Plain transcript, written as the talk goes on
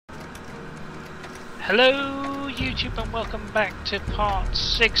Hello YouTube and welcome back to part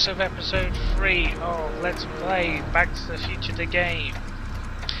 6 of episode 3 of Let's Play Back to the Future the game.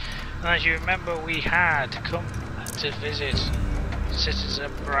 And as you remember, we had come to visit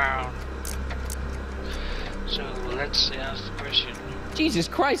Citizen Brown. So let's ask the question. Jesus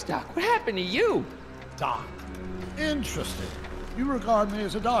Christ, Doc, what happened to you? Doc. Interesting. You regard me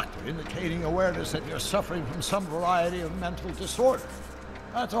as a doctor, indicating awareness that you're suffering from some variety of mental disorder.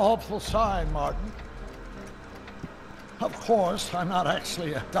 That's a hopeful sign, Martin. Of course, I'm not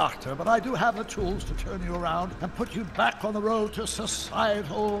actually a doctor, but I do have the tools to turn you around and put you back on the road to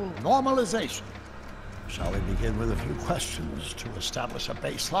societal normalization. Shall we begin with a few questions to establish a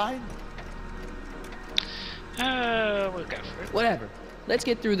baseline? We'll go for it. Whatever. Let's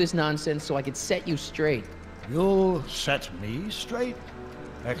get through this nonsense so I can set you straight. You'll set me straight?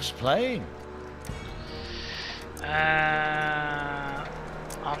 Explain.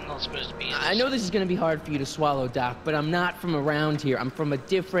 I'm not supposed to be in this. I know this is going to be hard for you to swallow, Doc, but I'm not from around here. I'm from a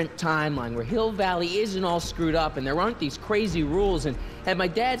different timeline where Hill Valley isn't all screwed up and there aren't these crazy rules and my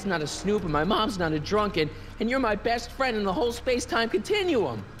dad's not a snoop and my mom's not a drunk and you're my best friend in the whole space-time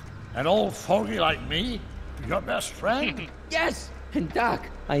continuum. An old fogey like me? Your best friend? Yes! And Doc,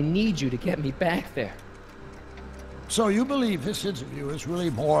 I need you to get me back there. So you believe this interview is really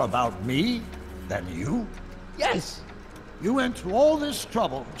more about me than you? Yes! You went to all this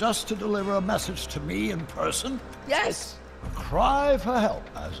trouble just to deliver a message to me in person? Yes! A cry for help,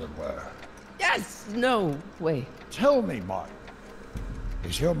 as it were. Yes! No, wait. Tell me, Martin,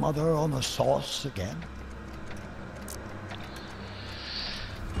 is your mother on the sauce again?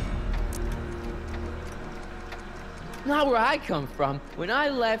 Not where I come from. When I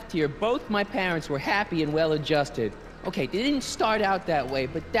left here, both my parents were happy and well-adjusted. Okay, they didn't start out that way,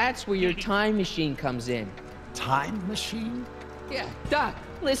 but that's where your time machine comes in. Time machine? Yeah, Doc,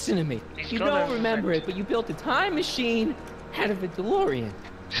 listen to me. You don't remember it, but you built a time machine out of a DeLorean.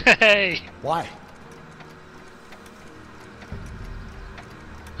 Hey! Why?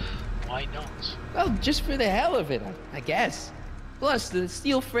 Why not? Well, just for the hell of it, I guess. Plus, the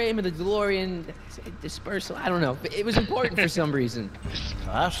steel frame of the DeLorean dispersal, I don't know. It was important for some reason.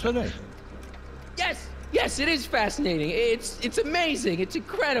 Fascinating. Yes, it is fascinating. It's amazing. It's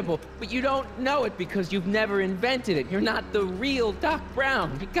incredible. But you don't know it because you've never invented it. You're not the real Doc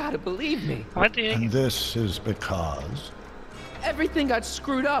Brown. You gotta believe me. What do you And this is because? Everything got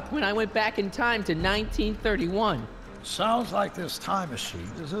screwed up when I went back in time to 1931. Sounds like this time machine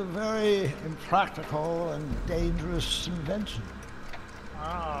is a very impractical and dangerous invention.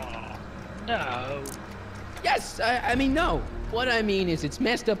 Oh, no. Yes, I mean, no. What I mean is it's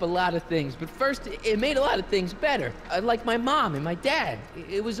messed up a lot of things, but first, it made a lot of things better. Like my mom and my dad.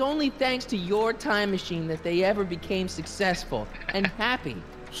 It was only thanks to your time machine that they ever became successful and happy.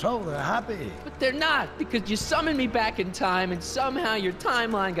 So they're happy. But they're not, because you summoned me back in time, and somehow your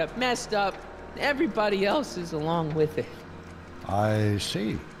timeline got messed up, and everybody else is along with it. I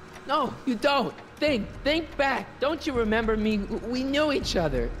see. No, you don't. Think back. Don't you remember me? We knew each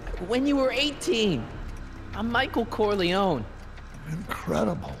other when you were 18. I'm Michael Corleone.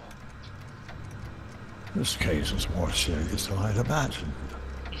 Incredible. This case is more serious than I'd imagined.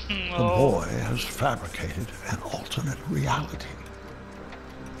 The boy has fabricated an alternate reality.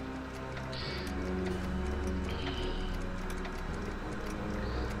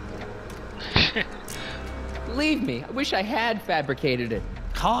 Believe me, I wish I had fabricated it.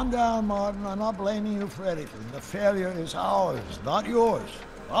 Calm down, Martin. I'm not blaming you for anything. The failure is ours, not yours.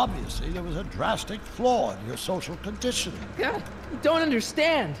 Obviously, there was a drastic flaw in your social conditioning. Yeah, you don't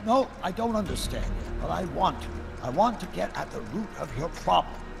understand. No, I don't understand yet, but I want to. I want to get at the root of your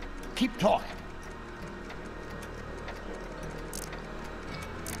problem. Keep talking.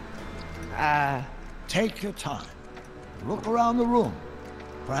 Take your time. Look around the room.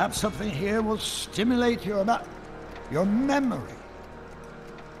 Perhaps something here will stimulate your memory.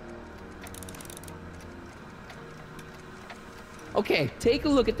 Okay, take a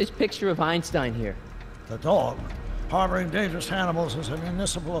look at this picture of Einstein here. The dog. Harboring dangerous animals is a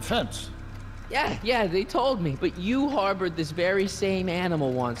municipal offense. Yeah, they told me. But you harbored this very same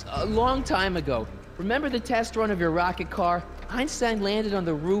animal once, a long time ago. Remember the test run of your rocket car? Einstein landed on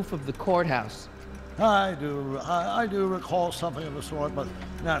the roof of the courthouse. I do recall something of the sort, but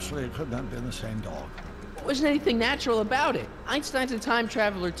naturally it couldn't have been the same dog. There wasn't anything natural about it. Einstein's a time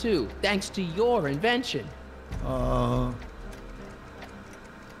traveler too, thanks to your invention.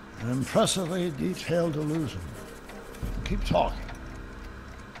 An impressively detailed illusion. Keep talking.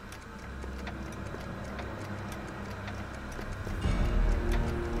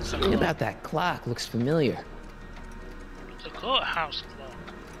 Something about that clock looks familiar. The courthouse clock.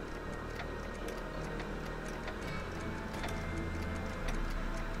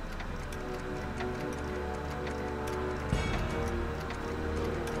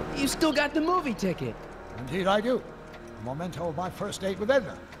 You still got the movie ticket. Indeed I do. A memento of my first date with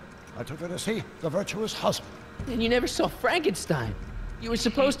Edna. I took her to see The Virtuous Husband. And you never saw Frankenstein. You were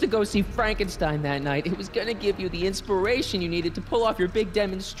supposed to go see Frankenstein that night. It was gonna give you the inspiration you needed to pull off your big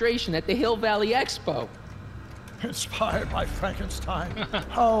demonstration at the Hill Valley Expo. Inspired by Frankenstein?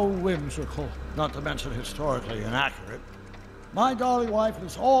 How whimsical, not to mention historically inaccurate. My darling wife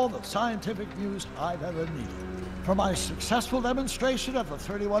is all the scientific muse I've ever needed. From my successful demonstration at the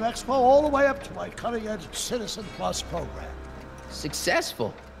 31 Expo all the way up to my cutting-edge Citizen Plus program.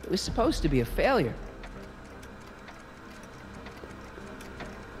 Successful? It was supposed to be a failure.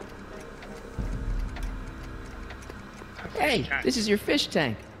 Hey, this is your fish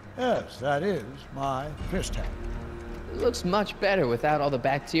tank. Yes, that is my fish tank. It looks much better without all the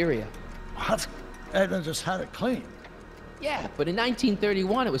bacteria. What? Edna just had it cleaned. Yeah, but in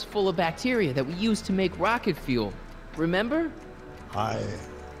 1931 it was full of bacteria that we used to make rocket fuel. Remember?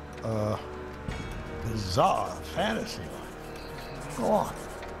 Bizarre fantasy life. Go on.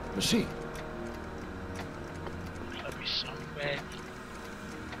 Proceed. Let me somewhere.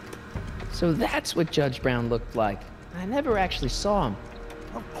 So that's what Judge Brown looked like. I never actually saw him.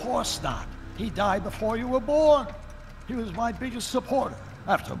 Of course not. He died before you were born. He was my biggest supporter.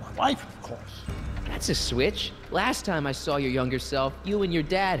 After my wife, of course. That's a switch. Last time I saw your younger self, you and your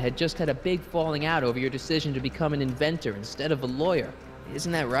dad had just had a big falling out over your decision to become an inventor instead of a lawyer.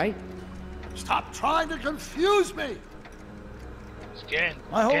 Isn't that right? Stop trying to confuse me! Again.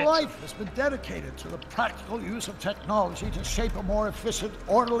 My whole life has been dedicated to the practical use of technology to shape a more efficient,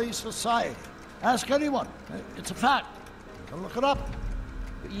 orderly society. Ask anyone. It's a fact. You can look it up.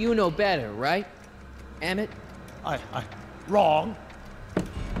 But you know better, right? Emmett? Wrong.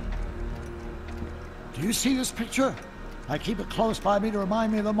 Do you see this picture? I keep it close by me to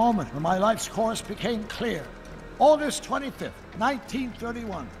remind me of the moment when my life's course became clear. August 25th,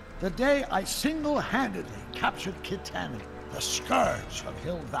 1931. The day I single-handedly captured Kit Tanning, the scourge of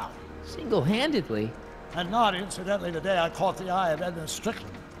Hill Valley. Single-handedly? And not, incidentally, the day I caught the eye of Edna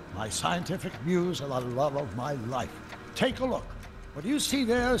Strickland, my scientific muse and the love of my life. Take a look. What you see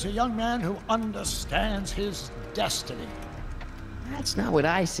there is a young man who understands his destiny. That's not what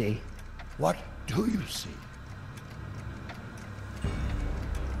I see. What do you see?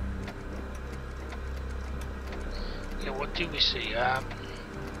 Yeah, what do we see?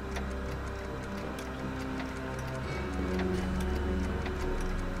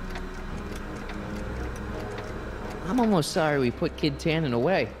 I'm almost sorry we put Kid Tannen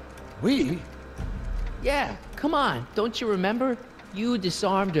away. We? Yeah, come on. Don't you remember? You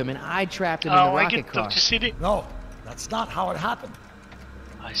disarmed him and I trapped him in the I rocket get car. to see it. No, that's not how it happened.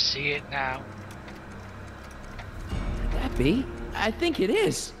 I see it now. Could that be? I think it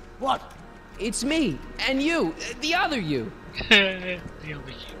is. What? It's me and you, the other you. The other you.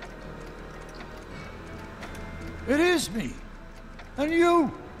 It is me. And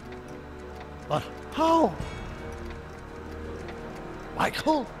you. But how?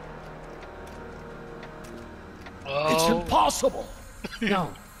 Michael? Oh. It's impossible.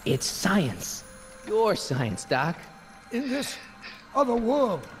 No, it's science. Your science, Doc. In this other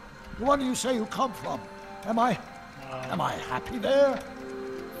world, the one you say you come from, am I happy there?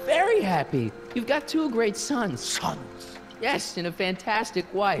 Very happy. You've got two great sons. Sons, Yes, and a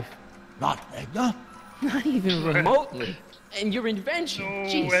fantastic wife. not Edna. Not even remotely. And your invention. No,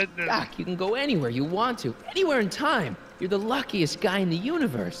 Jeez, Edna. Doc, you can go anywhere you want to. Anywhere in time. You're the luckiest guy in the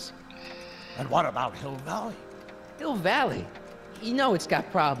universe. And what about Hill Valley? Hill Valley. You know it's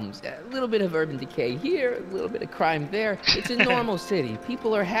got problems. A little bit of urban decay here, a little bit of crime there. It's a normal city.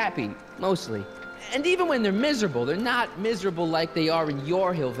 People are happy, mostly. And even when they're miserable, they're not miserable like they are in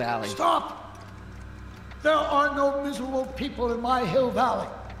your Hill Valley. Stop! There are no miserable people in my Hill Valley.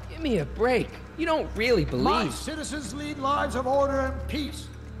 Give me a break. You don't really My believe. citizens lead lives of order and peace.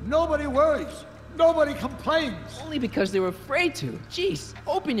 Nobody worries. Nobody complains. Only because they were afraid to. Jeez,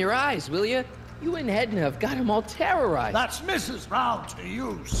 open your eyes, will you? You and Edna have got them all terrorized. That's Mrs. Brown to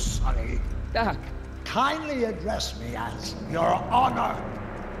you, Sonny. Doc, Kindly address me as Your Honor.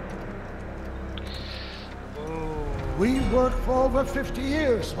 We worked for over 50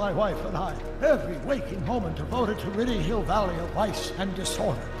 years, my wife and I. Every waking moment devoted to ridding Hill Valley of vice and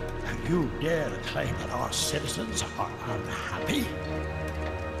disorder. And you dare to claim that our citizens are unhappy?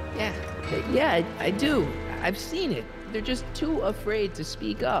 yeah, I do. I've seen it. They're just too afraid to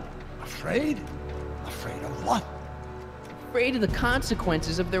speak up. Afraid? Afraid of what? Afraid of the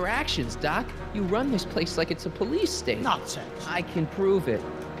consequences of their actions, Doc. You run this place like it's a police state. Nonsense. I can prove it.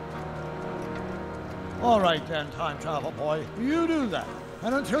 All right then, time travel boy. You do that.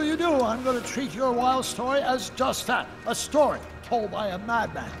 And until you do, I'm going to treat your wild story as just that. A story told by a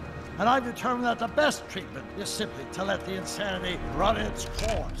madman. And I've determined that the best treatment is simply to let the insanity run its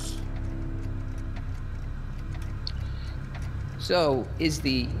course. So, is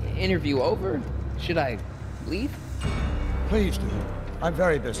the interview over? Should I leave? Please do. I'm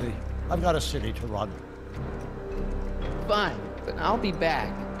very busy. I've got a city to run. Fine, but I'll be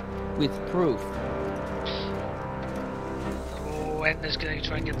back with proof. Oh, Edna's going to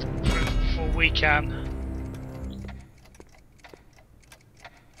try and get some proof before we can.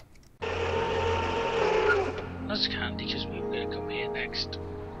 That's handy because we were going to come here next.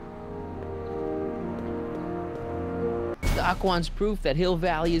 Doc wants proof that Hill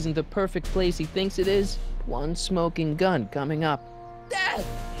Valley isn't the perfect place he thinks it is. One smoking gun coming up. Dad!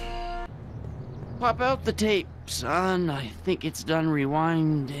 Pop out the tape, son. I think it's done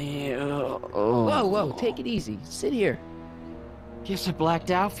rewinding. Whoa, take it easy. Sit here. Guess I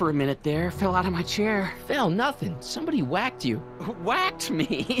blacked out for a minute there. Fell out of my chair. Fell, nothing. Somebody whacked you. Whacked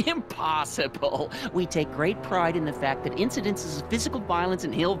me? Impossible. We take great pride in the fact that incidences of physical violence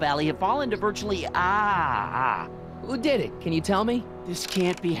in Hill Valley have fallen to virtually Who did it? Can you tell me? This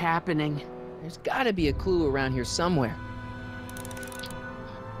can't be happening. There's gotta be a clue around here somewhere.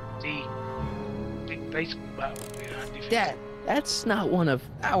 The big baseball bat would be handy. Dad, that's not one of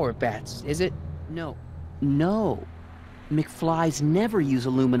our bats, is it? No. McFlys never use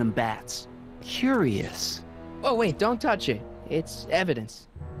aluminum bats. Curious. Oh, wait, don't touch it. It's evidence.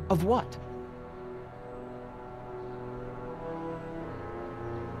 Of what?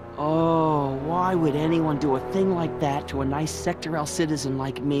 Oh, why would anyone do a thing like that to a nice Sector L citizen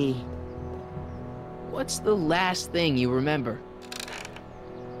like me? What's the last thing you remember?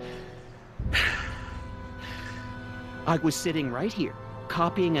 I was sitting right here,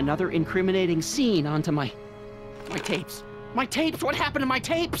 copying another incriminating scene onto my tapes. My tapes! What happened to my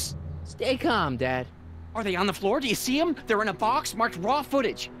tapes? Stay calm, Dad. Are they on the floor? Do you see them? They're in a box marked raw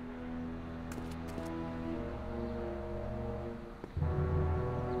footage.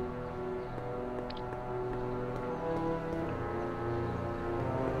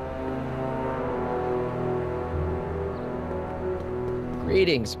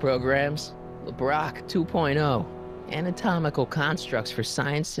 Greetings, programs. LeBrock 2.0. Anatomical constructs for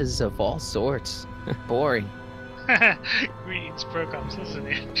sciences of all sorts. Boring. Greetings programs, that's an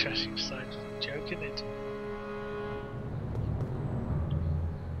interesting side of the joke, isn't it?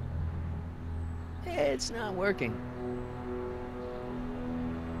 It's not working.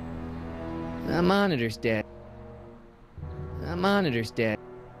 The monitor's dead. The monitor's dead.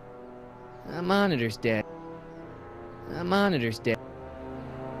 The monitor's dead. The monitor's dead.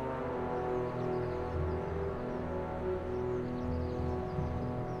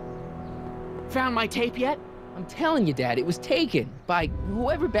 Found my tape yet? I'm telling you, Dad, it was taken by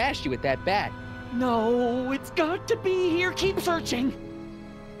whoever bashed you with that bat. No, it's got to be here. Keep searching.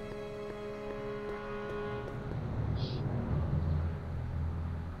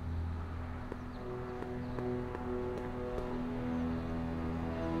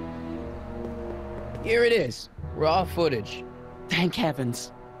 Here it is. Raw footage. Thank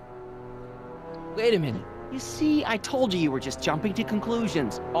heavens. Wait a minute. You see, I told you were just jumping to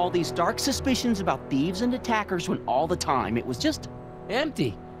conclusions. All these dark suspicions about thieves and attackers when all the time it was just...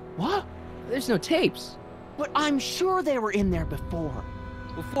 Empty. What? There's no tapes. But I'm sure they were in there before.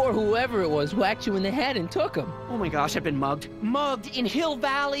 Before whoever it was whacked you in the head and took them. Oh my gosh, I've been mugged. Mugged in Hill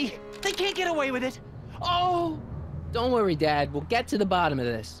Valley. They can't get away with it. Oh! Don't worry, Dad. We'll get to the bottom of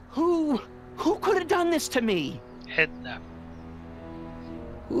this. Who could have done this to me? Edna.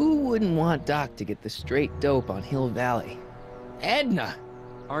 Who wouldn't want Doc to get the straight dope on Hill Valley? Edna!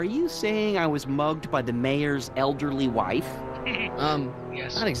 Are you saying I was mugged by the mayor's elderly wife?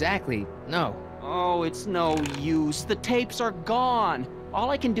 Yes. Not exactly, no. Oh, it's no use. The tapes are gone. All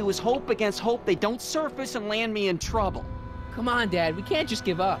I can do is hope against hope they don't surface and land me in trouble. Come on, Dad, we can't just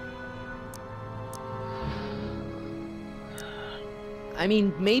give up. I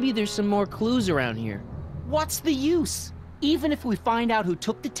mean, maybe there's some more clues around here. What's the use? Even if we find out who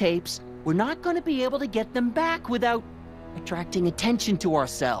took the tapes, we're not going to be able to get them back without attracting attention to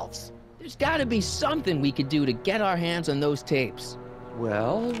ourselves. There's gotta be something we could do to get our hands on those tapes.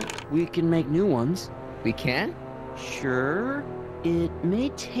 Well, we can make new ones. We can? Sure. It may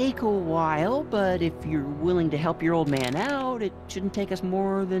take a while, but if you're willing to help your old man out, it shouldn't take us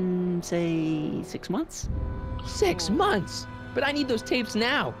more than, say, 6 months. 6 months? But I need those tapes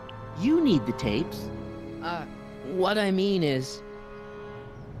now. You need the tapes. What I mean is...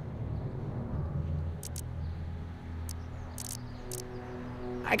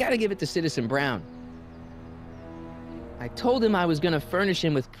 I gotta give it to Citizen Brown. I told him I was gonna furnish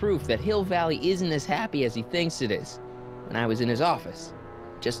him with proof that Hill Valley isn't as happy as he thinks it is when I was in his office.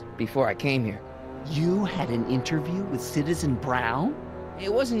 just before I came here. You had an interview with Citizen Brown?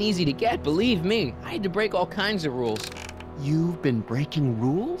 It wasn't easy to get, believe me. I had to break all kinds of rules. You've been breaking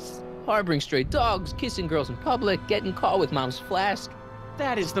rules? Harboring stray dogs, kissing girls in public, getting caught with Mom's flask.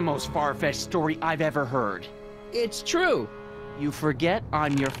 That is the most far-fetched story I've ever heard. It's true. You forget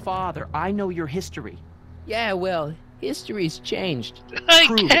I'm your father. I know your history. Yeah, well, history's changed. I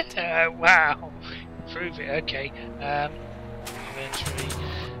Prove get it. Wow. Prove it. Okay. Eventually,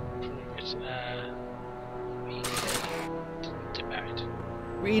 prove it. Demerit.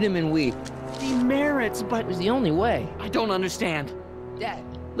 Freedom and weep. Demerits, but It was the only way. I don't understand. Dad,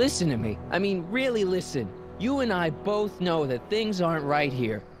 listen to me. I mean, really listen. You and I both know that things aren't right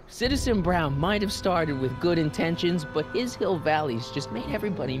here. Citizen Brown might have started with good intentions, but his Hill Valley's just made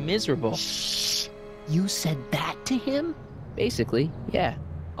everybody miserable. Shh! You said that to him? Basically, yeah.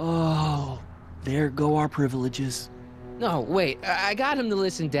 Oh, there go our privileges. No, wait, I got him to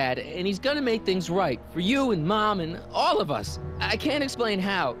listen, Dad, and he's gonna make things right for you and Mom and all of us. I can't explain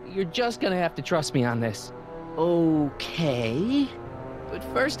how. You're just gonna have to trust me on this. Okay. But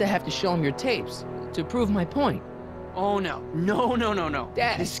first I have to show him your tapes to prove my point. Oh, no. No.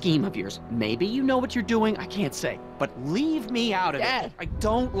 Dad. This scheme of yours. Maybe you know what you're doing, I can't say. But leave me out of Dad. it. I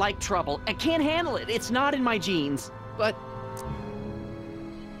don't like trouble. I can't handle it. It's not in my genes. But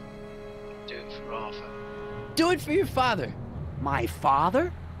Do it for Arthur. do it for your father. My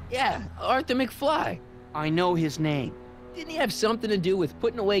father? Yeah, Arthur McFly. I know his name. Didn't he have something to do with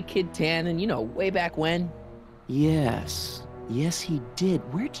putting away Kid Tannen, way back when? Yes. Yes, he did.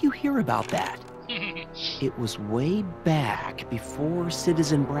 Where'd you hear about that? It was way back before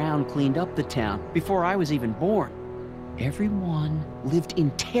Citizen Brown cleaned up the town, before I was even born. Everyone lived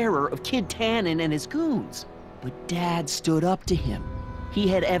in terror of Kid Tannen and his goons. But Dad stood up to him. He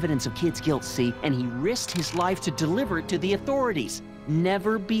had evidence of Kid's guilt, see, and he risked his life to deliver it to the authorities.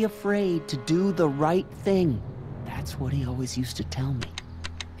 Never be afraid to do the right thing. That's what he always used to tell me.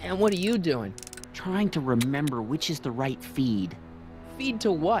 And what are you doing? Trying to remember which is the right feed. Feed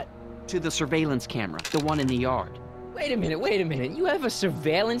to what? To the surveillance camera, the one in the yard. Wait a minute. You have a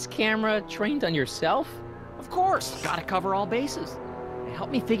surveillance camera trained on yourself? Of course, gotta cover all bases. Help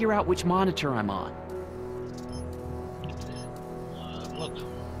me figure out which monitor I'm on. Look.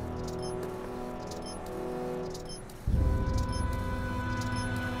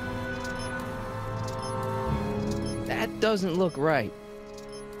 That doesn't look right.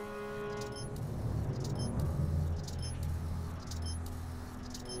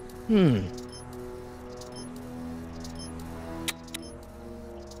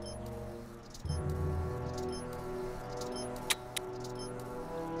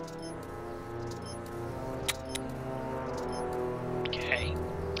 Okay.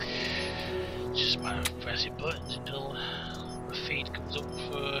 Just a matter of pressing buttons until the feed comes up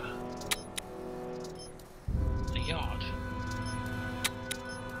for the yard.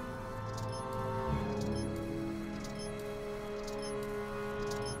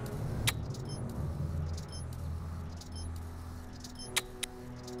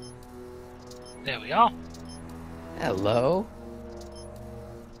 There we are. Hello?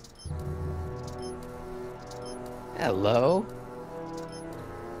 Hello?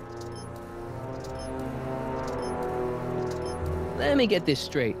 Let me get this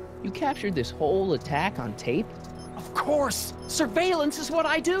straight. You captured this whole attack on tape? Of course! Surveillance is what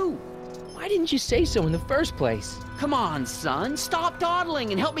I do! Why didn't you say so in the first place? Come on, son, stop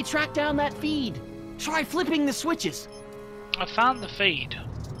dawdling and help me track down that feed. Try flipping the switches. I found the feed.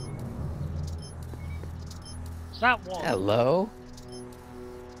 Is that one? Hello?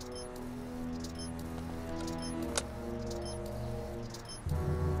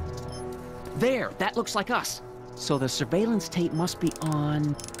 There, that looks like us. So the surveillance tape must be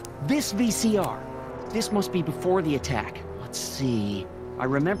on this VCR. This must be before the attack. Let's see. I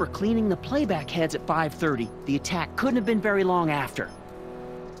remember cleaning the playback heads at 5:30. The attack couldn't have been very long after.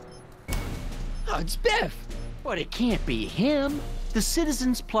 Oh, it's Biff! But it can't be him. The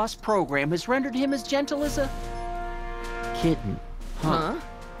Citizens Plus program has rendered him as gentle as a kitten. Huh?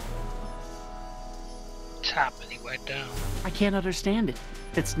 Tap and he went down. I can't understand it.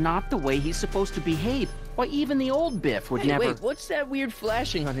 It's not the way he's supposed to behave. Why, even the old Biff would Hey, never... wait, what's that weird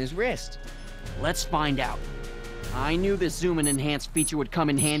flashing on his wrist? Let's find out. I knew this zoom and enhance feature would come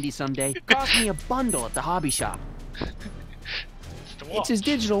in handy someday. It cost me a bundle at the hobby shop. It's the watch. It's his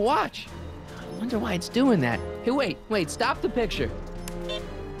digital watch. I wonder why it's doing that. Hey, wait, stop the picture.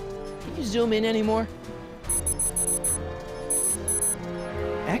 Can you zoom in anymore?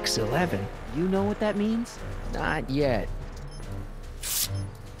 X11? You know what that means? Not yet.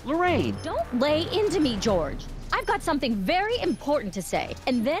 Lorraine! Don't lay into me, George. I I've got something very important to say,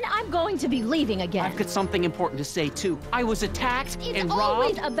 and then I'm going to be leaving again. I've got something important to say, too. I was attacked and It's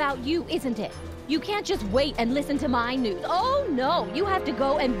always robbed. about you, isn't it? You can't just wait and listen to my news. Oh, no. You have to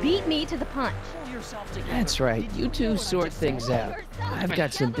go and beat me to the punch. Pull yourself together. That's right. You two sort things out. I've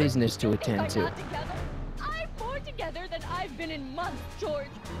got some business to attend to. I'm more together than I've been in months, George.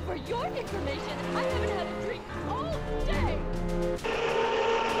 For your information, I haven't had a drink all day.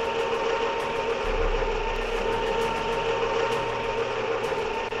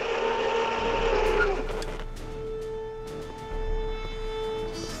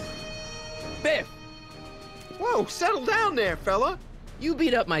 Biff, Whoa, settle down there, fella. you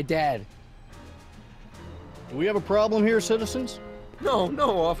beat up my dad. Do we have a problem here, citizens? No,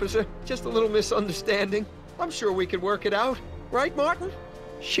 officer. Just a little misunderstanding. I'm sure we can work it out. Right, Martin?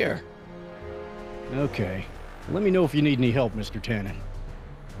 Sure. Okay. Let me know if you need any help, Mr. Tannen.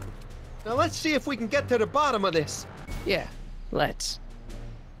 Now let's see if we can get to the bottom of this. Yeah, let's.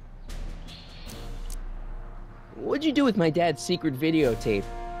 What'd you do with my dad's secret videotape?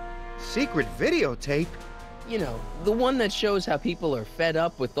 Secret videotape? You know, the one that shows how people are fed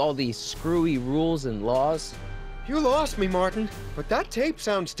up with all these screwy rules and laws. You lost me, Martin. But that tape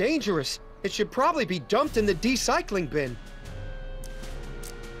sounds dangerous. It should probably be dumped in the recycling bin.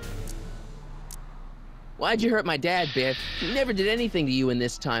 Why'd you hurt my dad, Biff? He never did anything to you in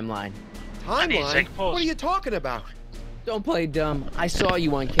this timeline. I need to Timeline? take a pause. What are you talking about? Don't play dumb. I saw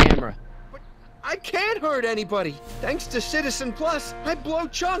you on camera. I can't hurt anybody. Thanks to Citizen Plus, I blow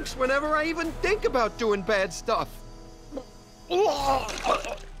chunks whenever I even think about doing bad stuff.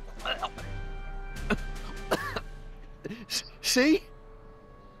 See?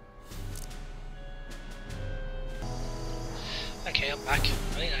 Okay, I'm back.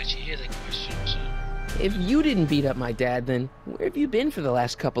 I didn't actually hear the question, so... If you didn't beat up my dad, then where have you been for the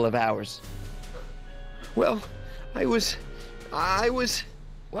last couple of hours? Well, I was...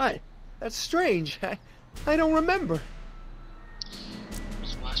 What? That's strange. I don't remember.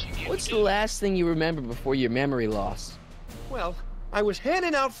 What's the last thing you What's did? the last thing you remember before your memory loss? Well, I was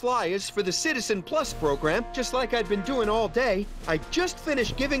handing out flyers for the Citizen Plus program, just like I'd been doing all day. I just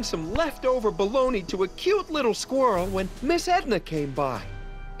finished giving some leftover bologna to a cute little squirrel when Miss Edna came by.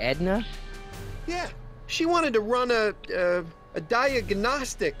 Edna? Yeah, she wanted to run a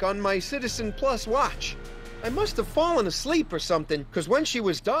diagnostic on my Citizen Plus watch. I must have fallen asleep or something, because when she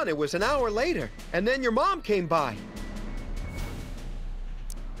was done, it was an hour later. And then your mom came by.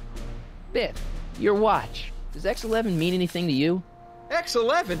 Biff, your watch. Does X11 mean anything to you?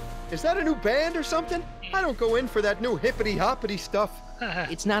 X11? Is that a new band or something? I don't go in for that new hippity-hoppity stuff.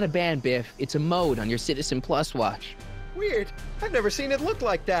 It's not a band, Biff. It's a mode on your Citizen Plus watch. Weird. I've never seen it look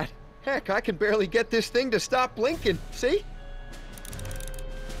like that. Heck, I can barely get this thing to stop blinking. See?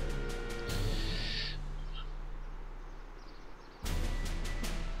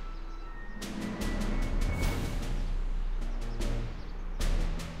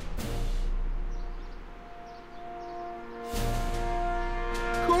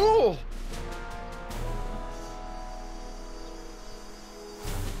 Cool.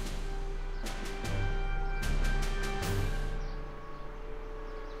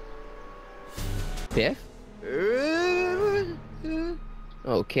 Biff?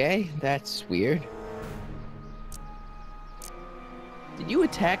 Okay, that's weird. Did you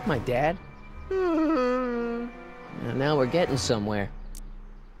attack my dad? Now we're getting somewhere.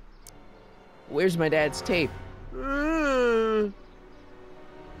 Where's my dad's tape? The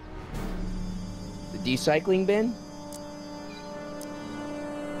recycling bin?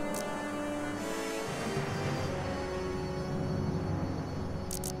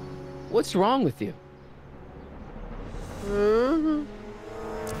 What's wrong with you?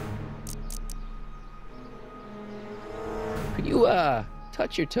 Could you,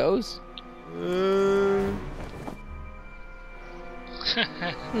 touch your toes?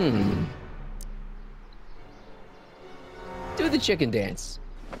 Do the chicken dance.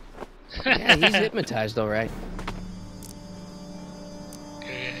 Yeah, he's hypnotized, all right.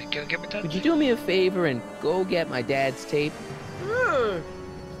 Gonna get me done? Would you do me a favor and go get my dad's tape? Of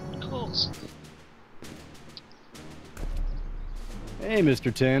course. Hey,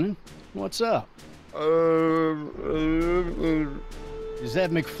 Mr. Tannen. What's up? Is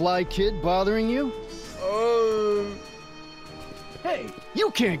that McFly kid bothering you? Hey, you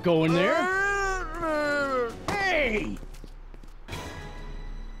can't go in there! Hey!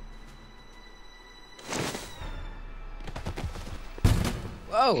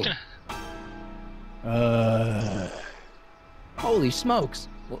 Whoa! Holy smokes!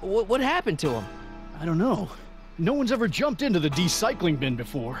 What happened to him? I don't know. No one's ever jumped into the recycling bin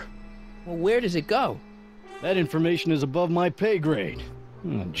before. Well, where does it go? That information is above my pay grade.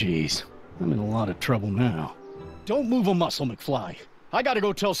 Oh, jeez. I'm in a lot of trouble now. Don't move a muscle, McFly. I gotta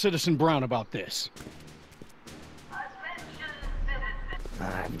go tell Citizen Brown about this.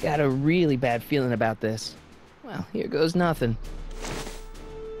 I've got a really bad feeling about this. Well, here goes nothing.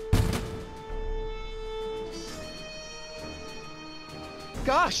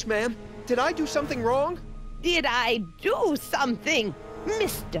 Gosh, ma'am, did I do something wrong? Did I do something?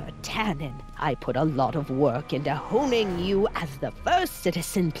 Mr. Tannen, I put a lot of work into honing you as the first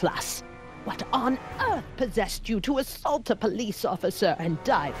Citizen Plus. What on earth possessed you to assault a police officer and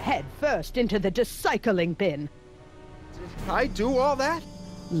dive headfirst into the recycling bin? Did I do all that?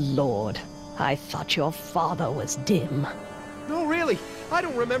 Lord, I thought your father was dim. No, really, I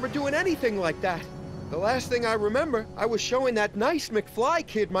don't remember doing anything like that. The last thing I remember, I was showing that nice McFly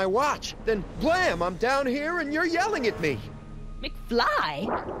kid my watch. Then, blam, I'm down here and you're yelling at me. McFly?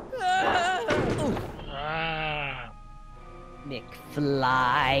 Ah.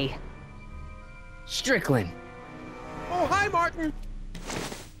 McFly. Strickland. Oh, hi, Martin.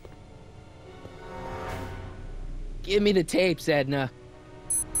 Give me the tapes, Edna.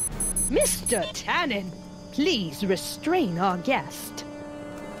 Mr. Tannen, please restrain our guest.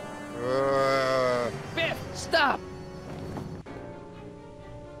 Biff, stop!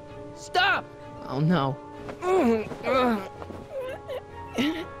 Stop! Oh no.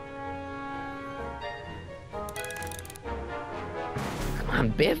 Come on,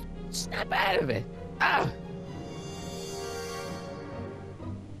 Biff. Snap out of it. Ah!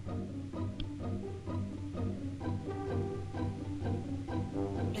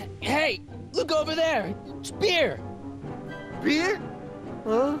 Hey, look over there. It's beer. Beer?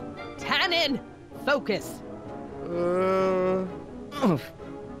 Huh? Tannen, focus. Oof.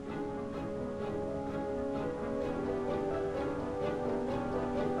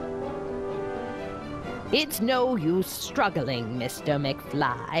 It's no use struggling, Mr.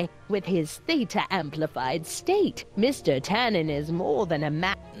 McFly. With his theta-amplified state, Mr. Tannen is more than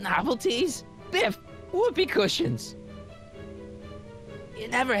a Novelties? Biff, whoopee cushions. You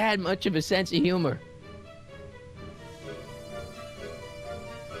never had much of a sense of humor.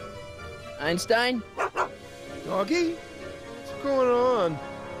 Einstein? Doggy? What's going on?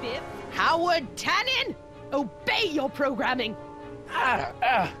 Biff Howard Tannen! Obey your programming!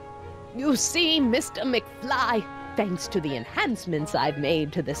 You see, Mr. McFly, thanks to the enhancements I've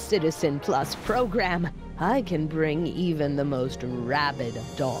made to the Citizen Plus program, I can bring even the most rabid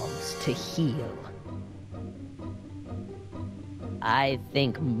of dogs to heel. I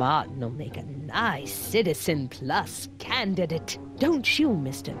think Martin will make a nice Citizen Plus candidate. Don't you,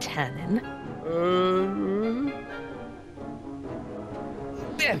 Mr. Tannen?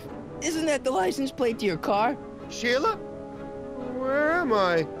 Biff, isn't that the license plate to your car? Sheila? Where am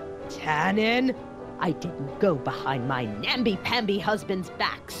I? Tannen, I didn't go behind my namby-pamby husband's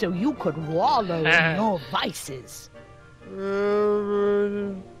back so you could wallow in your vices.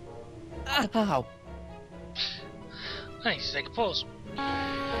 Ow. Nice, take a pause.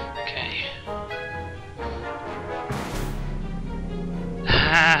 Okay.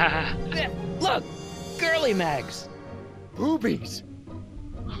 Biff, look! Girly mags! Boobies.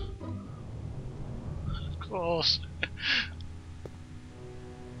 Of course.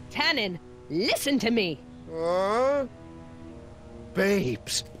 Tannen, listen to me.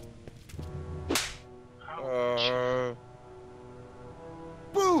 Babes.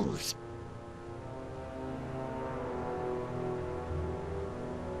 Booze.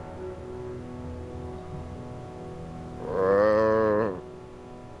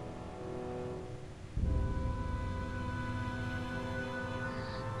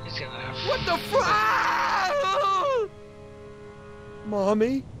 He's gonna have... What the fuck?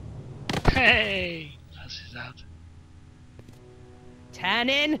 Mommy? Hey! That's his out.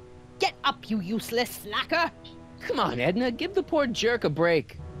 Tannen, get up, you useless slacker. Come on, Edna, give the poor jerk a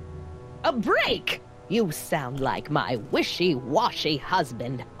break. A break? You sound like my wishy-washy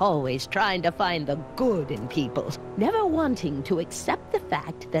husband, always trying to find the good in people, never wanting to accept the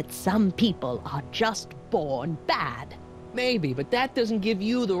fact that some people are just born bad. Maybe, but that doesn't give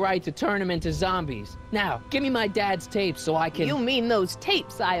you the right to turn them into zombies. Now, give me my dad's tapes so I can... You mean those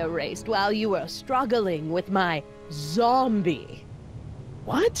tapes I erased while you were struggling with my zombie?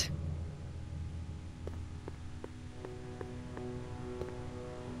 What?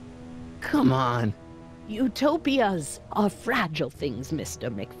 Come on. Utopias are fragile things, Mr.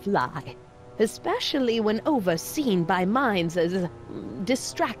 McFly. Especially when overseen by minds as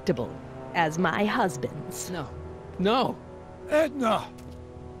distractible as my husband's. No. No. Edna!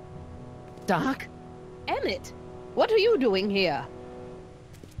 Doc? Emmett, what are you doing here?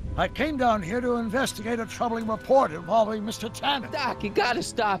 I came down here to investigate a troubling report involving Mr. Tannen. Doc, you gotta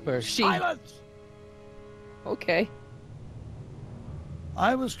stop her. Silence! Okay.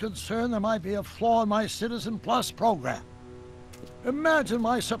 I was concerned there might be a flaw in my Citizen Plus program. Imagine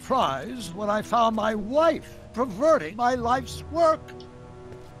my surprise when I found my wife perverting my life's work.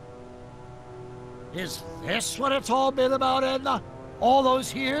 Is this what it's all been about, Edna? All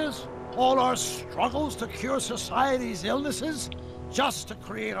those years? All our struggles to cure society's illnesses? Just to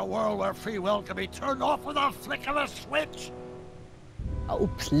create a world where free will can be turned off with a flick of a switch? Oh,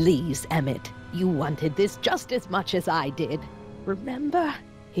 please, Emmett. You wanted this just as much as I did. Remember?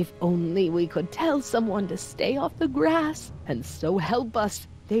 If only we could tell someone to stay off the grass, and so help us,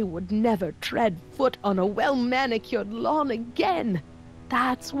 they would never tread foot on a well-manicured lawn again.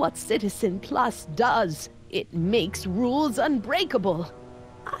 That's what Citizen Plus does. It makes rules unbreakable.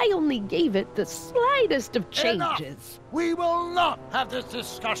 I only gave it the slightest of changes. Enough. We will not have this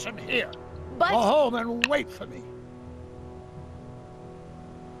discussion here. But... Go home and wait for me.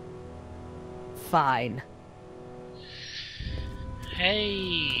 Fine.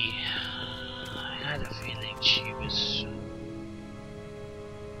 Hey, I had a feeling she was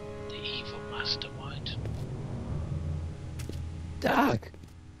the evil mastermind. Doc.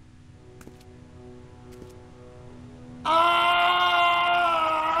 Ah!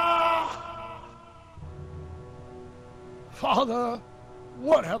 Father,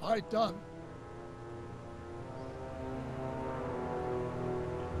 what have I done?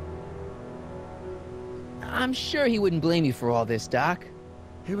 I'm sure he wouldn't blame you for all this, Doc.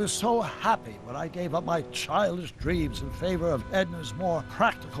 He was so happy when I gave up my childish dreams in favor of Edna's more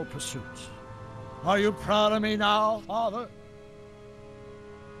practical pursuits. Are you proud of me now, Father?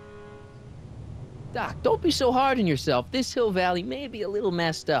 Doc, don't be so hard on yourself. This Hill Valley may be a little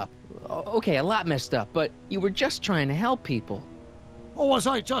messed up. Okay, a lot messed up, but you were just trying to help people. Or was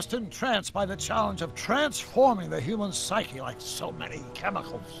I just entranced by the challenge of transforming the human psyche like so many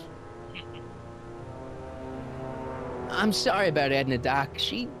chemicals? I'm sorry about Edna, Doc.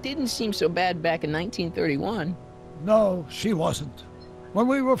 She didn't seem so bad back in 1931. No, she wasn't. When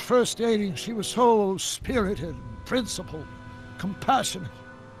we were first dating, she was so spirited, principled, compassionate.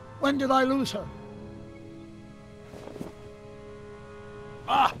 When did I lose her?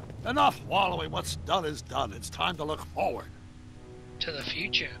 Ah, enough wallowing. What's done is done. It's time to look forward. To the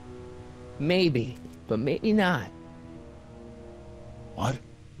future. Maybe, but maybe not. What?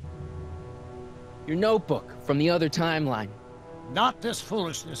 Your notebook from the other timeline. Not this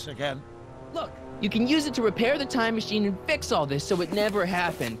foolishness again. Look, you can use it to repair the time machine and fix all this so it never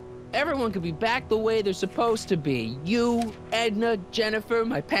happened. Everyone could be back the way they're supposed to be. You, Edna, Jennifer,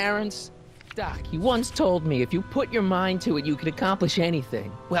 my parents. Doc, you once told me if you put your mind to it, you could accomplish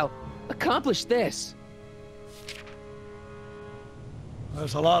anything. Well, accomplish this.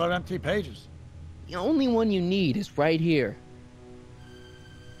 There's a lot of empty pages. The only one you need is right here.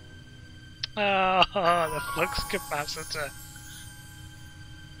 Oh, the flux capacitor.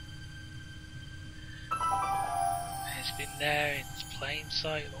 It's been there in plain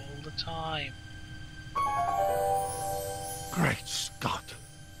sight all the time. Great Scott.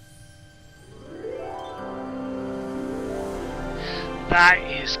 That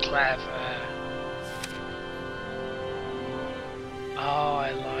is clever. Oh,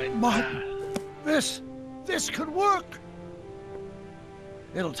 I like Martin, that. this could work.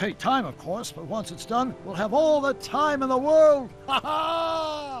 It'll take time, of course, but once it's done, we'll have all the time in the world. Ha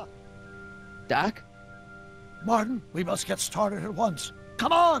ha! Doc? Martin, we must get started at once.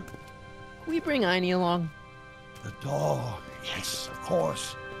 Come on! Can we bring Einie along? The dog. Yes, of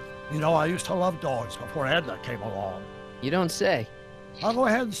course. You know, I used to love dogs before Edna came along. You don't say. I'll go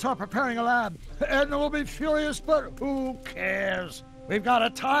ahead and start preparing a lab. Edna will be furious, but who cares? We've got a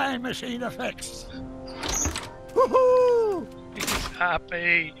time machine to fix. Woohoo! He's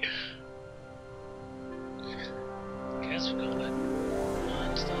happy. Guess we're gonna let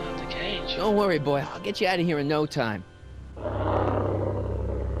mine start at the cage. Don't worry, boy. I'll get you out of here in no time.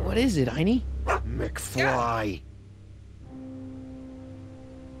 What is it, Einie? McFly.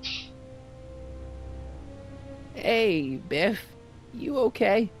 Hey, Biff. You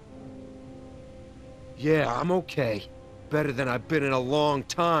okay? Yeah, I'm okay. Better than I've been in a long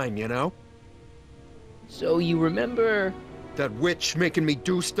time, you know? So you remember... That witch making me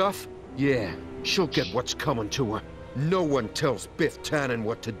do stuff? Yeah, she'll get what's coming to her. No one tells Biff Tannen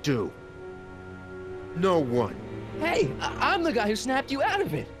what to do. No one. Hey, I'm the guy who snapped you out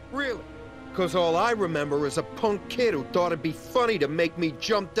of it. Really? Because all I remember is a punk kid who thought it'd be funny to make me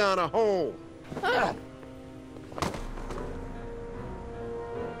jump down a hole. Ah.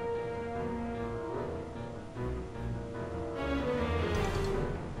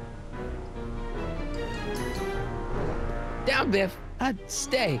 down, Biff.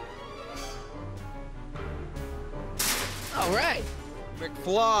 Stay. All right.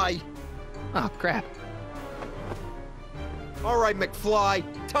 McFly! Oh, crap. All right, McFly,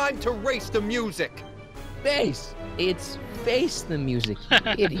 time to race the music. Face. It's Face the music, you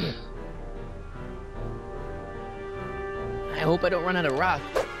idiot. I hope I don't run out of rock.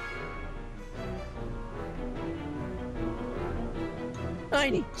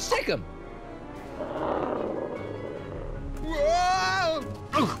 Tiny, sick him. Whoa!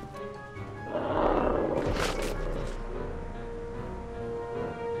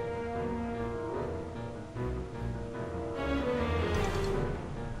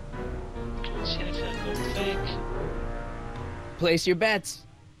 Place your bets.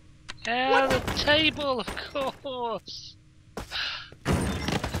 Yeah, the table, of course.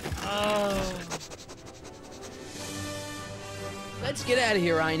 Oh. Let's get out of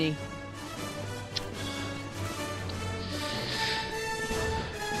here, Einie.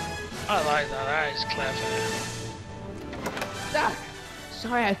 I like that. That is clever. Doc,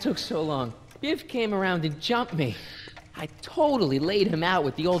 sorry I took so long. Biff came around and jumped me. I totally laid him out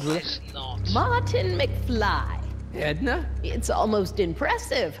with the old... It's not. Martin McFly. Edna? It's almost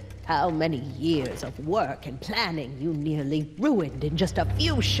impressive how many years of work and planning you nearly ruined in just a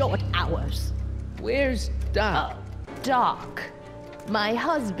few short hours. Where's Doc? Doc, my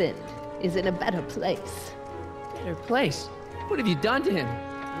husband, is in a better place. Better place? What have you done to him?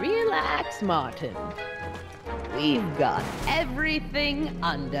 Relax, Martin. We've got everything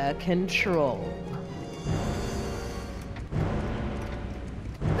under control.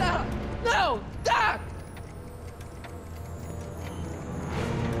 Doc! No! Doc!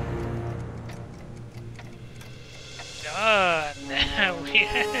 Oh, no, we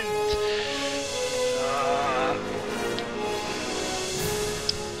end.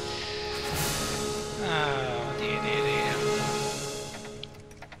 Oh, dear, dear, dear.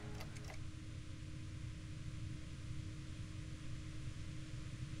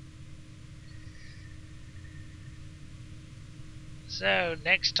 So,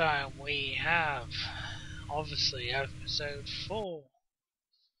 next time we have, obviously, episode 4.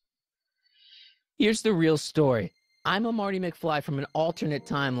 Here's the real story. I'm a Marty McFly from an alternate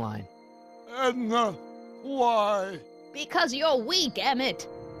timeline. Edna, why? Because you're weak, Emmett.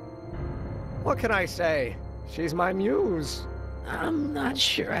 What can I say? She's my muse. I'm not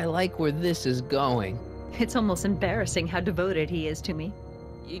sure I like where this is going. It's almost embarrassing how devoted he is to me.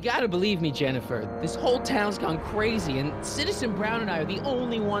 You gotta believe me, Jennifer. This whole town's gone crazy, and Citizen Brown and I are the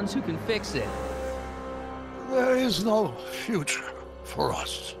only ones who can fix it. There is no future for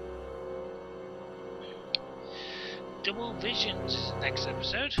us. Double Visions is the next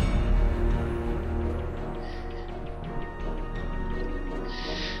episode.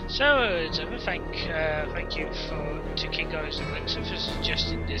 So, thank you to King Guys and Elixir for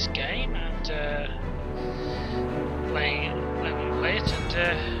suggesting this game and letting me play it.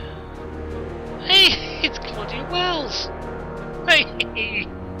 And hey, it's Claudia Wells. Hey,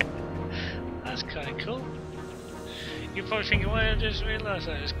 that's kind of cool. You're probably thinking, well, I just realised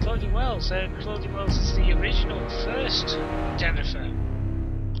that it's Claudia Wells. Claudia Wells is the original first Jennifer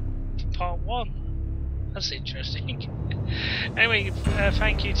from part 1. That's interesting. Anyway,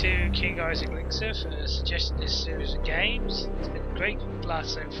 thank you to King Isaac Elixir for suggesting this series of games. It's been a great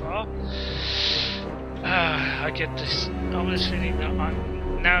blast so far. I get this ominous feeling that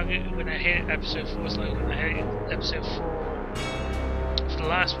I'm now when I hit episode 4, it's like when I hit episode 4 for the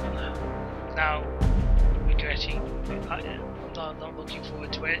last one. Now regretting. I'm not looking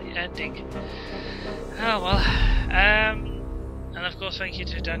forward to it ending. Oh well. And of course, thank you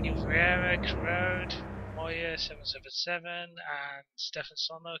to Daniel Ferreira, Corrode, Moya 777, and Stefan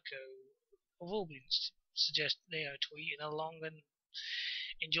Sonok, who have all been tweeting along and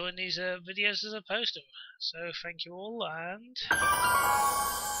enjoying these videos as I post them. So thank you all, and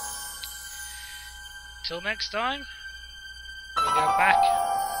till next time, we go back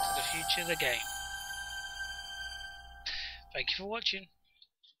to the future of the game. Thank you for watching.